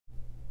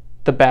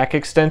The back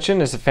extension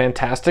is a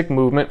fantastic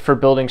movement for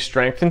building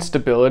strength and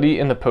stability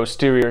in the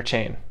posterior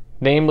chain,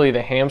 namely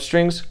the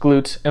hamstrings,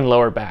 glutes, and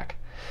lower back.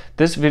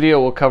 This video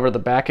will cover the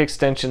back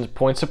extension's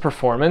points of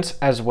performance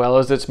as well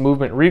as its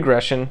movement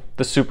regression,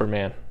 the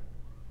Superman.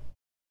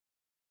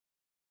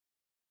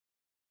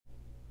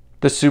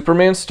 The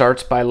Superman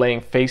starts by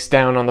laying face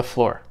down on the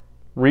floor.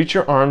 Reach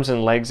your arms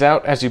and legs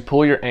out as you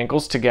pull your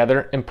ankles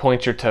together and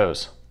point your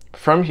toes.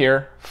 From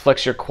here,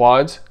 flex your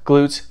quads,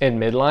 glutes, and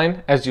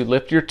midline as you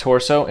lift your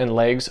torso and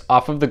legs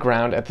off of the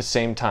ground at the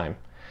same time.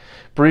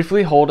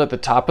 Briefly hold at the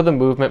top of the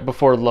movement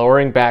before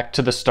lowering back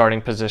to the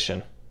starting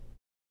position.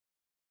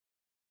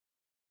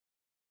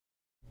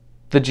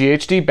 The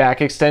GHD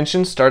back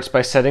extension starts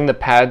by setting the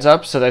pads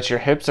up so that your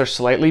hips are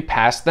slightly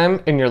past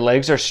them and your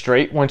legs are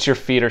straight once your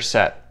feet are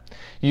set.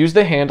 Use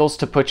the handles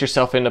to put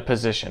yourself into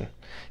position.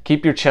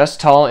 Keep your chest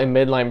tall and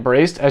midline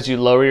braced as you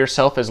lower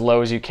yourself as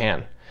low as you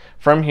can.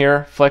 From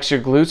here, flex your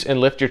glutes and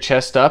lift your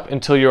chest up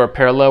until you are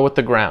parallel with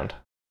the ground.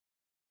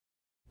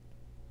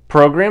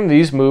 Program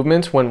these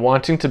movements when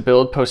wanting to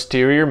build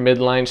posterior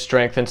midline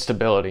strength and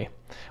stability.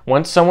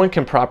 Once someone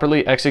can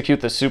properly execute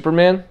the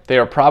Superman, they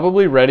are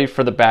probably ready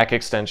for the back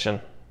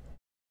extension.